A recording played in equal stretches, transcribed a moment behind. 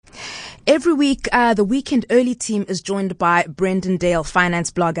Every week, the Weekend Early team is joined by Brendan Dale,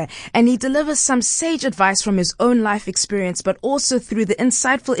 finance blogger, and he delivers some sage advice from his own life experience, but also through the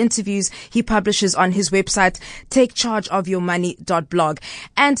insightful interviews he publishes on his website, takechargeofyourmoney.blog.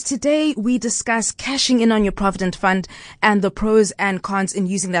 And today we discuss cashing in on your Provident Fund and the pros and cons in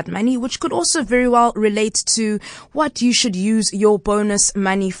using that money, which could also very well relate to what you should use your bonus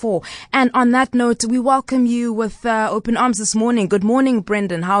money for. And on that note, we welcome you with open arms this morning. Good morning,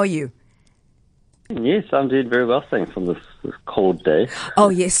 Brendan. How are you? Yes, I'm doing very well, thanks, on this cold day. Oh,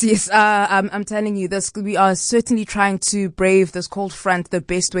 yes. I'm telling you this, we are certainly trying to brave this cold front the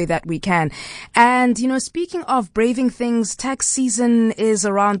best way that we can. And, speaking of braving things, tax season is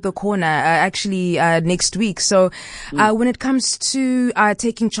around the corner, next week. So, when it comes to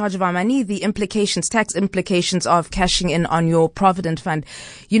taking charge of our money, the tax implications of cashing in on your Provident Fund,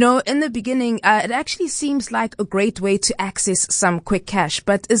 in the beginning, it actually seems like a great way to access some quick cash,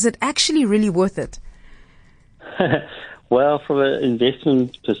 but is it actually really worth it? Well, from an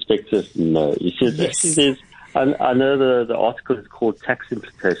investment perspective, no. You see, Yes. I know the article is called tax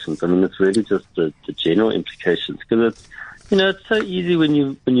implications. I mean, it's really just the general implications, because it's so easy when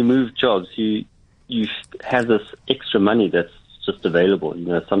you move jobs, you have this extra money that's just available.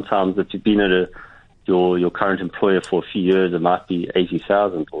 Sometimes if you've been at your current employer for a few years, it might be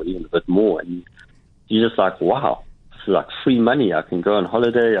 80,000 or even a bit more, and you're just like, wow, this is like free money. I can go on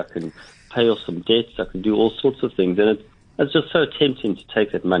holiday, I can pay off some debts, I can do all sorts of things, and it's just so tempting to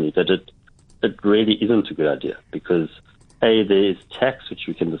take that money that it really isn't a good idea, because there's tax, which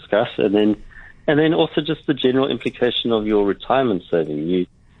we can discuss, and then also just the general implication of your retirement saving. You're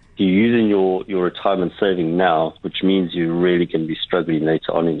using your retirement saving now, which means you really can be struggling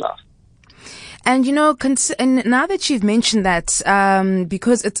later on in life. And and now that you've mentioned that,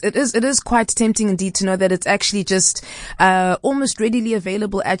 because it is quite tempting indeed to know that it's actually just almost readily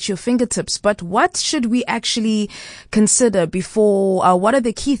available at your fingertips. But what should we actually consider before? What are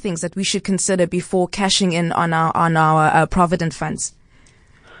the key things that we should consider before cashing in on our Provident funds?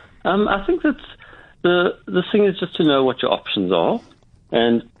 I think that the thing is just to know what your options are,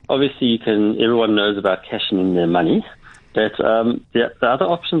 and obviously everyone knows about cashing in their money. That the other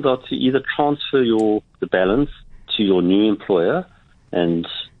options are to either transfer the balance to your new employer, and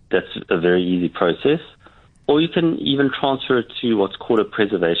that's a very easy process, or you can even transfer it to what's called a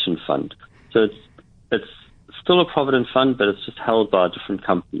preservation fund. So it's still a Provident Fund, but it's just held by a different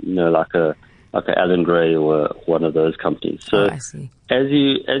company, like a Allan Gray or one of those companies. So I see. as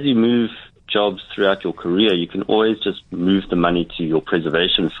you move jobs throughout your career, you can always just move the money to your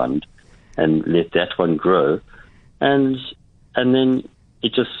preservation fund and let that one grow. And then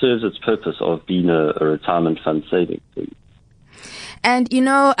it just serves its purpose of being a retirement fund saving. And,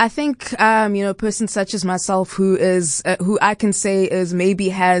 I think, a person such as myself who I can say maybe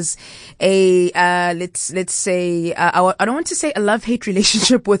has a, let's say, I don't want to say a love-hate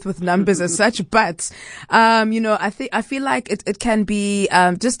relationship with numbers as such, but, I feel like it can be,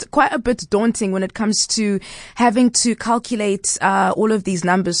 just quite a bit daunting when it comes to having to calculate, all of these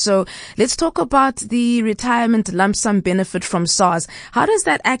numbers. So let's talk about the retirement lump sum benefit from SARS. How does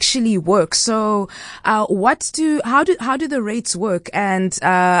that actually work? So, how do the rates work? And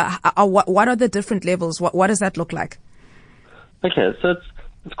what are the different levels? What does that look like? Okay, so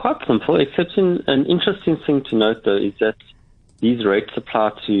it's quite simple, except an interesting thing to note, though, is that these rates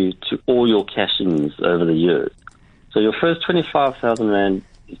apply to all your cash-ins over the years. So your first 25,000 Rand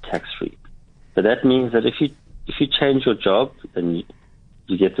is tax-free. But that means that if you change your job and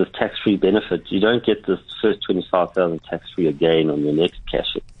you get this tax-free benefit, you don't get this first 25,000 tax-free again on your next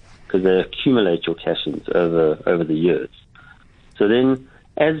cash-in, because they accumulate your cash-ins over the years. So then,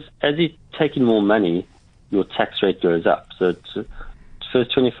 as you take in more money, your tax rate goes up. So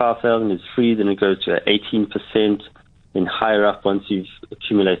first 25,000 is free, then it goes to 18%. Then higher up, once you've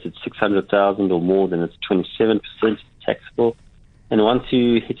accumulated 600,000 or more, then it's 27% taxable. And once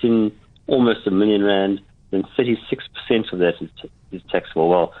you hit in almost R1 million, then 36% of that is taxable.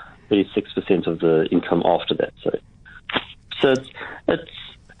 Well, 36% of the income after that. So it's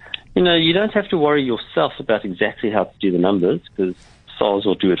you don't have to worry yourself about exactly how to do the numbers, because SARS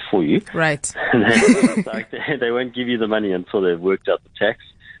will do it for you. Right. They won't give you the money until they've worked out the tax.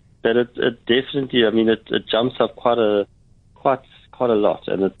 But it definitely, it jumps up quite a lot,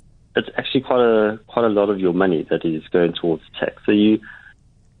 and it's actually quite a lot of your money that is going towards tax. So it's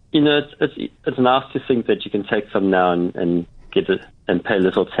nice to think that you can take some now and get it and pay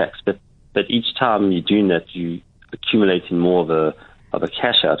little tax, but each time you're doing that, you accumulating more of a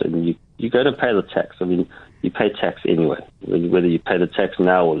cash out, and you're going to pay the tax. You pay tax anyway. Whether you pay the tax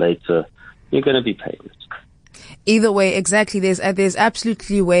now or later, you're going to be paying it. Either way, exactly. There's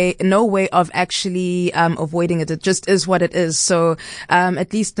absolutely no way of actually avoiding it. It just is what it is. So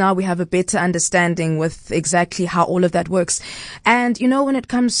at least now we have a better understanding with exactly how all of that works. And when it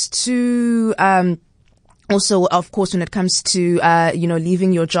comes to also, of course, when it comes to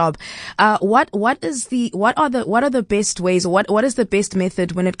leaving your job, what are the best ways, or what is the best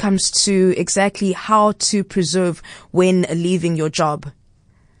method when it comes to exactly how to preserve when leaving your job?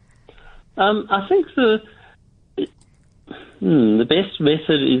 I think the best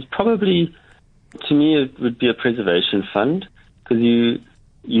method is probably, to me, it would be a preservation fund, because you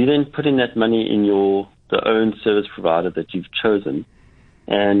then put in that money in the own service provider that you've chosen,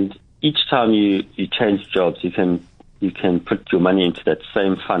 and each time you change jobs, you can put your money into that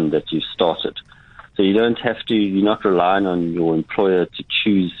same fund that you started. So you're not relying on your employer to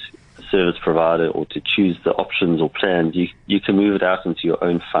choose a service provider or to choose the options or plans. You can move it out into your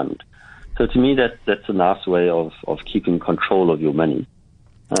own fund. So to me, that's a nice way of keeping control of your money.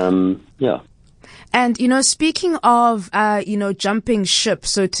 Yeah. And, speaking of, jumping ship,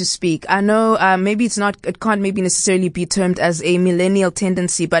 so to speak, I know, maybe it can't maybe necessarily be termed as a millennial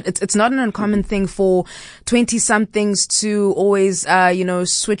tendency, but it's not an uncommon thing for 20 somethings to always,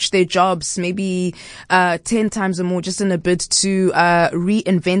 switch their jobs, maybe, 10 times or more, just in a bid to,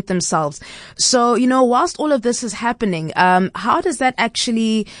 reinvent themselves. So, whilst all of this is happening, how does that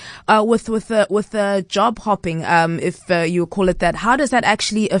actually, with the job hopping, if you call it that, how does that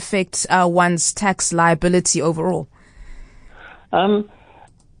actually affect, one's tax liability overall?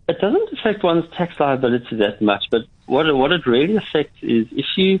 It doesn't affect one's tax liability that much, but what it really affects is if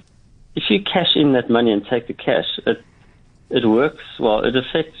you cash in that money and take the cash, it works well. It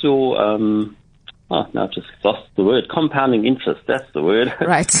affects your now I've just lost the word, compounding interest. That's the word.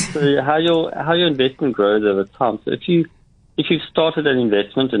 Right. So how your investment grows over time. So if you've started an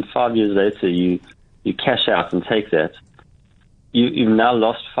investment and 5 years later you cash out and take that, you've now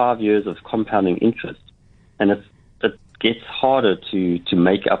lost 5 years of compounding interest, and it gets harder to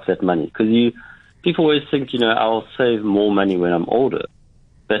make up that money, because people always think, I'll save more money when I'm older,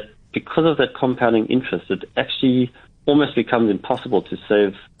 but because of that compounding interest, it actually almost becomes impossible to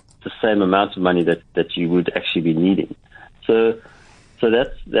save the same amount of money that you would actually be needing. So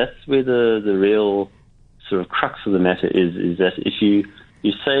that's where the real sort of crux of the matter is that if you're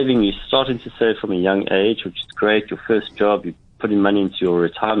starting to save from a young age, which is great, your first job, you putting money into your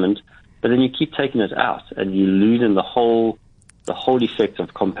retirement, but then you keep taking it out and you lose in the whole effect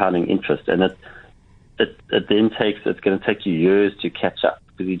of compounding interest, and it's going to take you years to catch up,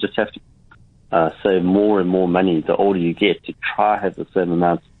 because you just have to save more and more money the older you get to try have the same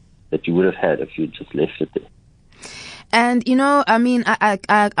amount that you would have had if you just left it there. And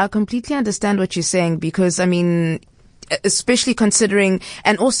I completely understand what you're saying, because especially considering,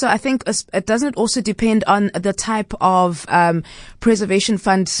 and also I think it doesn't also depend on the type of preservation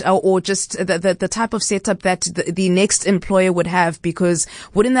fund or just the type of setup that the next employer would have, because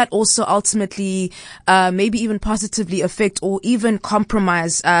wouldn't that also ultimately maybe even positively affect or even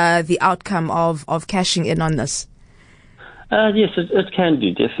compromise the outcome of cashing in on this? Yes, it can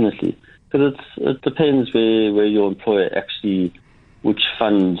do, definitely, because it depends where your employer actually, which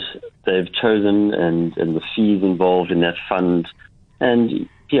fund they've chosen and the fees involved in that fund. And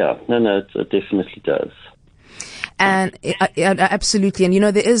it definitely does. And absolutely. And,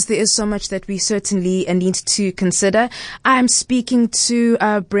 there is so much that we certainly need to consider. I'm speaking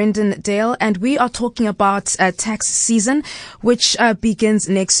to Brendan Dale, and we are talking about tax season, which begins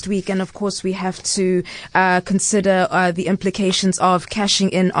next week. And of course, we have to consider the implications of cashing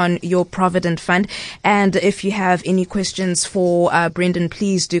in on your Provident Fund. And if you have any questions for Brendan,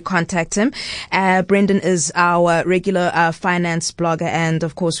 please do contact him. Brendan is our regular finance blogger. And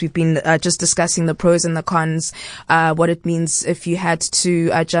of course, we've been just discussing the pros and the cons, what it means if you had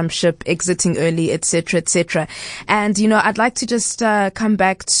to jump ship, exiting early, etc., etc. And, I'd like to just come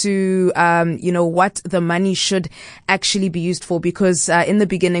back to, what the money should actually be used for, because in the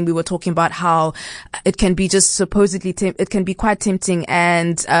beginning we were talking about how it can be just supposedly, it can be quite tempting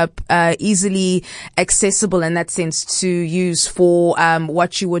and easily accessible in that sense to use for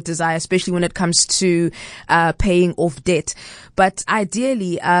what you would desire, especially when it comes to paying off debt. But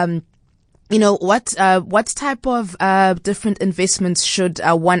ideally, what type of different investments should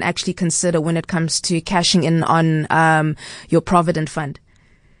one actually consider when it comes to cashing in on your Provident Fund?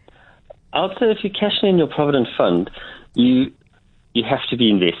 I would say if you're cashing in your Provident Fund, you have to be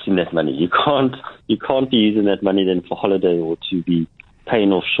investing that money. You can't be using that money then for holiday or to be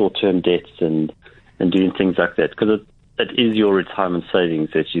paying off short-term debts and doing things like that, because it is your retirement savings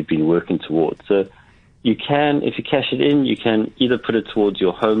that you've been working towards. So you can, if you cash it in, you can either put it towards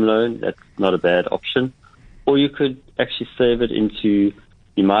your home loan. That's not a bad option. or you could actually save it into,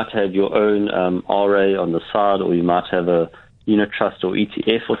 you might have your own RA on the side, or you might have a unit trust or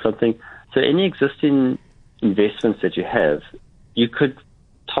ETF or something. So any existing investments that you have, you could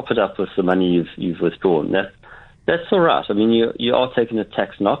top it up with the money you've withdrawn. That's all right. I mean, you are taking a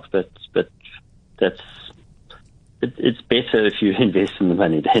tax knock, but it's better if you invest in the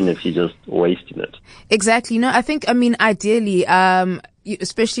money than if you're just wasting it. Exactly. No, I think, ideally,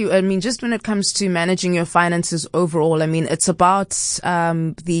 especially, just when it comes to managing your finances overall, it's about,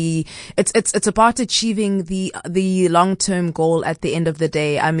 it's about achieving the long-term goal at the end of the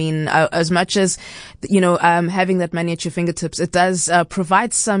day. As much as, having that money at your fingertips, it does,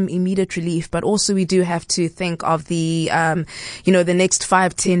 provide some immediate relief, but also we do have to think of the, the next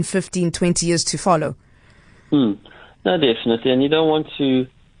 5, 10, 15, 20 years to follow. No, definitely. And you don't want to,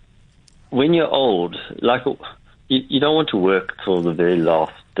 when you're old, you don't want to work till the very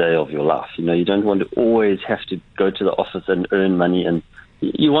last day of your life. You don't want to always have to go to the office and earn money. And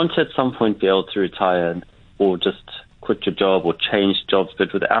you want to at some point be able to retire or just quit your job or change jobs,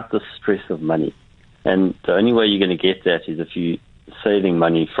 but without the stress of money. And the only way you're going to get that is if you're saving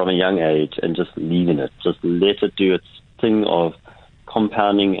money from a young age and just leaving it. Just let it do its thing of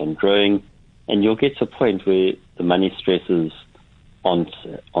compounding and growing. And you'll get to a point where the money stresses aren't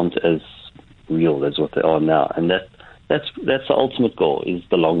as real as what they are now, and that's the ultimate goal, is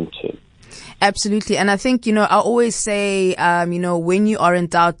the long term. Absolutely. And I think, I always say, when you are in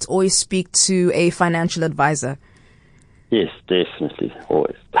doubt, always speak to a financial advisor. Yes, definitely,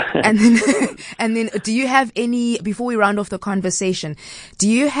 always. And then do you have any, before we round off the conversation, do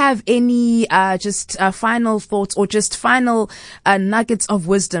you have any final thoughts or just final nuggets of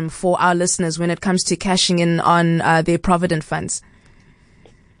wisdom for our listeners when it comes to cashing in on their provident funds?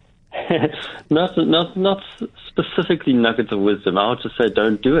 Not specifically nuggets of wisdom. I would just say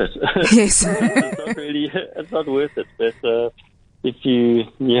don't do it. Yes. It's not worth it. But if you,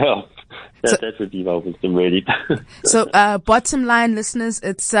 that would be my wisdom, really. So, bottom line, listeners,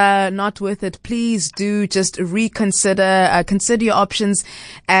 it's not worth it. Please do just reconsider, consider your options,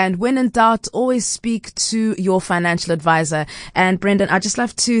 and when in doubt, always speak to your financial advisor. And Brendan, I'd just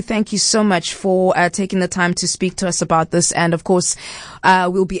love to thank you so much for taking the time to speak to us about this. And of course,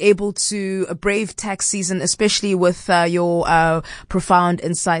 we'll be able to brave tax season, especially with your profound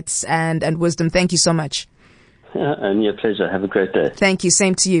insights and wisdom. Thank you so much. And your pleasure. Have a great day. Thank you.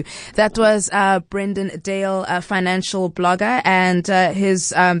 Same to you. That was Brendan Dale, a financial blogger, and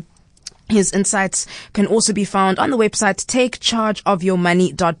his insights can also be found on the website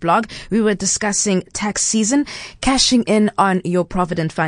takechargeofyourmoney.blog. We were discussing tax season, cashing in on your provident fund.